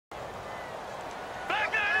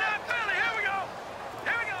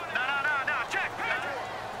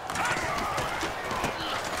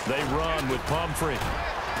They run with Pumphrey.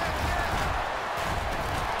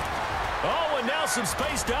 Oh, and now some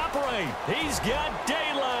space to operate. He's got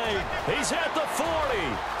daylight. He's at the 40.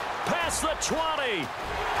 Past the 20. And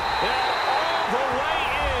all the way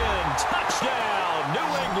in. Touchdown, New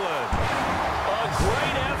England. A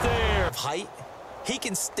great out there. Height, he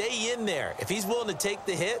can stay in there if he's willing to take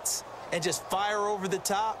the hits and just fire over the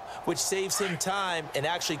top, which saves him time and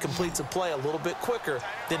actually completes a play a little bit quicker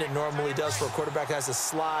than it normally does for a quarterback who has to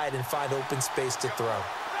slide and find open space to throw.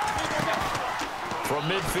 From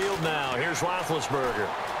midfield now, here's Roethlisberger.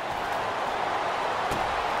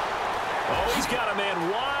 Oh, he's got a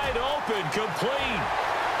man wide open, complete.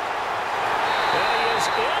 And he is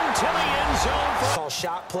into the end zone. Call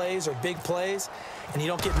shot plays or big plays, and you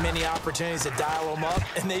don't get many opportunities to dial them up,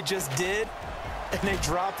 and they just did, and they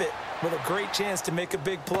drop it with a great chance to make a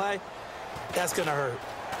big play. That's going to hurt.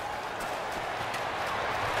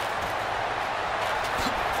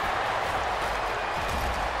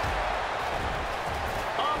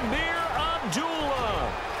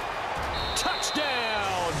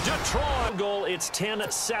 Touchdown, Detroit. Goal, it's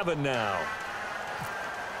 10-7 now.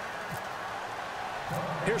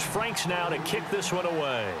 Here's Franks now to kick this one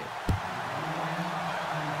away.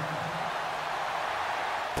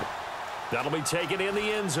 That'll be taken in the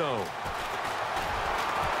end zone.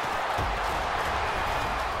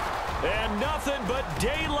 And nothing but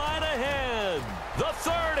daylight ahead. The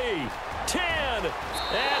 30, 10,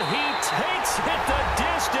 and he takes it the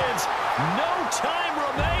distance. No time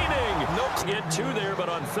remaining. Nope. Get two there, but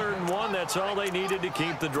on 3rd and 1, that's all they needed to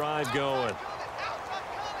keep the drive going.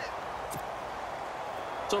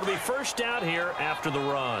 So it'll be first down here after the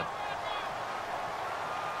run.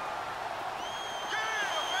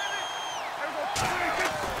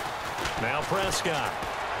 Now Prescott.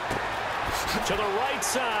 To the right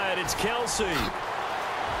side, it's Kelsey.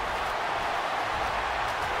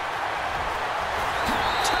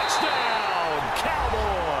 Touchdown,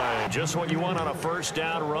 Cowboy. Just what you want on a first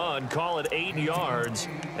down run. Call it 8 yards,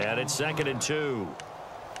 and it's 2nd and 2.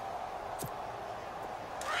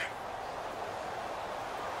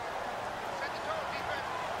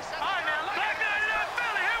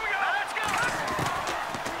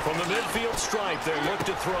 From the midfield stripe, they look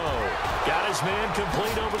to throw. Got his man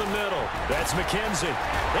complete over the middle. That's McKenzie.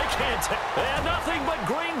 They can't take. And nothing but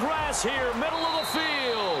green grass here, middle of the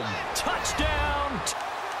field. Touchdown.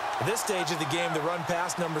 At this stage of the game, the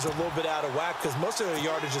run-pass numbers are a little bit out of whack because most of their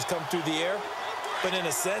yardage has come through the air. But in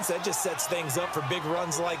a sense, that just sets things up for big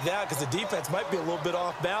runs like that because the defense might be a little bit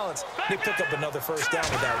off balance. They pick up another first down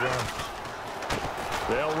with that run.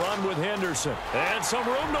 They'll run with Henderson. And some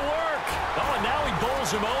room to work. Oh, and now he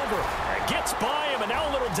bowls him over. Gets by him, and now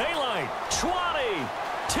a little daylight. 20,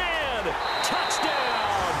 10,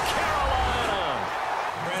 touchdown, Carolina.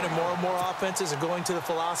 Brandon, more and more offenses are going to the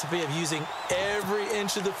philosophy of using every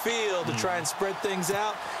inch of the field to try and spread things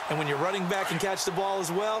out. And when you're running back and catch the ball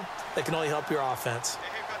as well, that can only help your offense.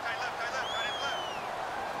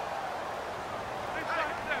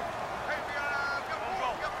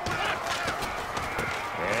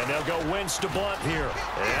 And they'll go Wentz to Blunt here.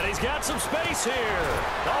 And he's got some space here.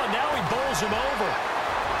 Oh, now he bowls him over.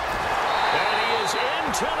 And he is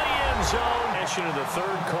into the end zone. Edtion in the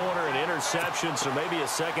 3rd quarter, an interception, so maybe a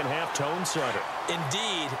second-half tone setter.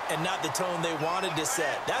 Indeed, and not the tone they wanted to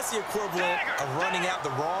set. That's the equivalent of running out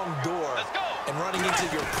the wrong door and running into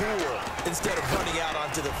your pool instead of running out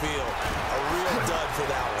onto the field. A real dud for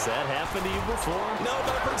that one. Has that happened to you before? No,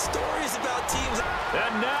 but I've heard stories about teams.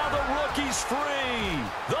 And now the rookie's free.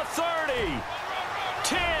 The 30,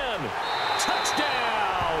 10,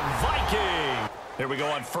 touchdown, Viking. Here we go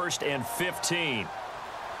on 1st and 15.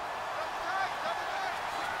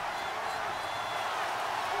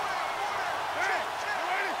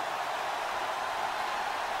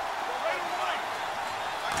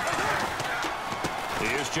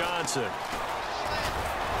 Here's Johnson.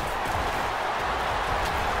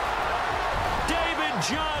 David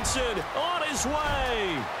Johnson on his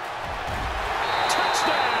way.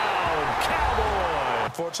 Touchdown, Cowboy.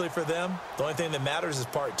 Unfortunately for them, the only thing that matters is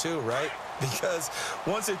part 2, right? Because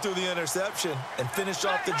once they threw the interception and finished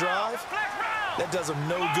off the drive, that does them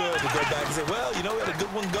no good to go back and say, well, you know, we had a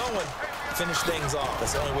good one going. Finish things off.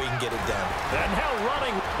 That's the only way you can get it done. And now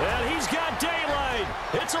running, and he's got daylight.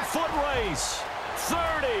 It's a foot race. 30,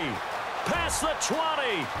 past the 20,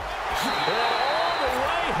 and all the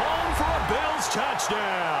way home for a Bills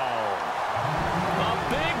touchdown. A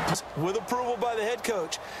big... With approval by the head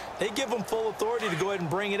coach, they give them full authority to go ahead and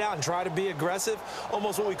bring it out and try to be aggressive.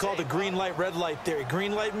 Almost what we call the green light, red light theory.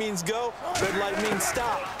 Green light means go, red light means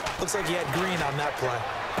stop. Looks like he had green on that play.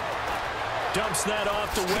 Dumps that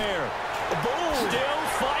off to Ware. Boom. Still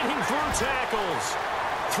fighting through tackles.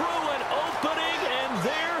 Through an opening, and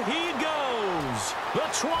there he goes. The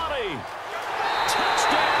 20.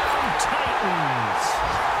 Touchdown, Titans.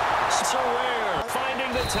 Sorare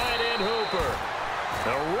finding the tight end Hooper.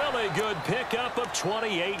 A really good pickup of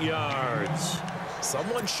 28 yards.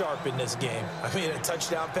 Someone sharp in this game. I mean, a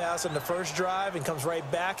touchdown pass on the first drive and comes right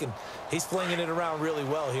back, and he's flinging it around really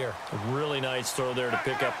well here. A really nice throw there to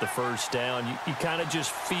pick up the first down. You kind of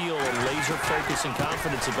just feel a laser focus and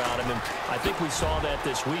confidence about him, and I think we saw that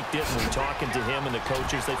this week, didn't we? Talking to him and the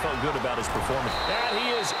coaches, they felt good about his performance. And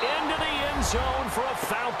he is into the end zone for a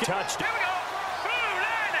Falcon touchdown. Here we go.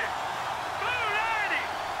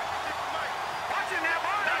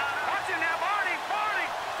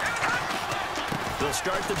 They'll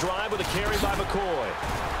start the drive with a carry by McCoy.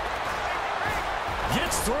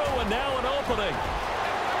 Gets through, and now an opening.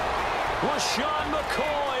 LaShawn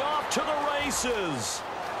McCoy off to the races.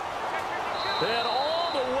 And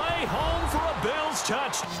all the way home for a Bills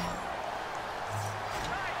touch.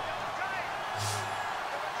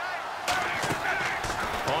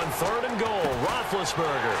 On 3rd and goal,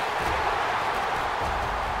 Roethlisberger.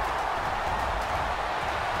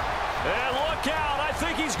 And look out, I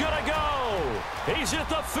think he's going to go. He's at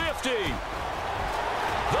the 50, the 30,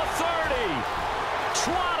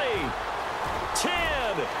 20,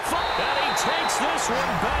 10, 5. And he takes this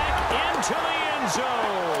one back into the end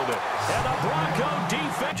zone. And the Bronco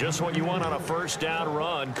defense. Just what you want on a first down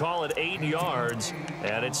run. Call it 8 yards.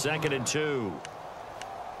 And it's 2nd and 2.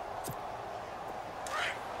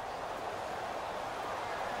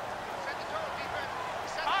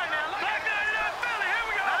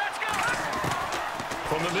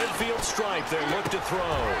 From the midfield stripe, they look to throw.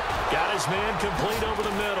 Got his man complete over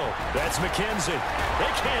the middle. That's McKenzie.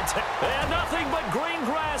 They can't take. And nothing but green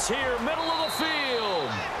grass here, middle of the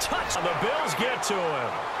field. Touch. The Bills get to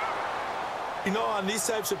him. You know, on these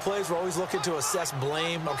types of plays, we're always looking to assess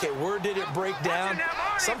blame. Okay, where did it break down?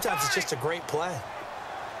 Sometimes it's just a great play.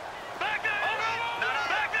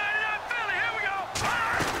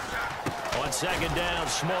 On 2nd down,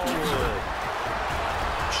 Smallwood.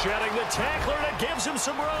 Shedding the tackler that gives him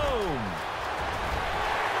some room.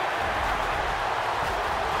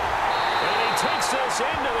 And he takes this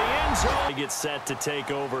into the end zone. He gets set to take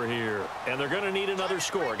over here. And they're going to need another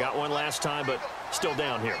score. Got one last time, but still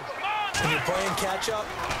down here. When you're playing catch-up,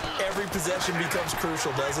 every possession becomes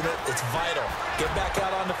crucial, doesn't it? It's vital. Get back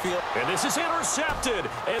out on the field. And this is intercepted,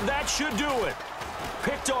 and that should do it.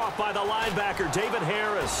 Picked off by the linebacker, David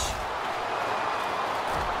Harris.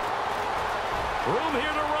 Room here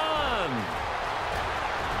to run.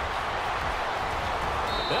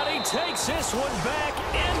 And he takes this one back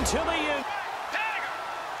into the end.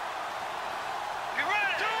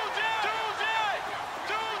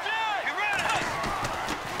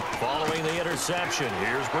 Following the interception,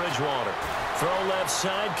 here's Bridgewater. Throw left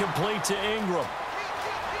side, complete to Ingram.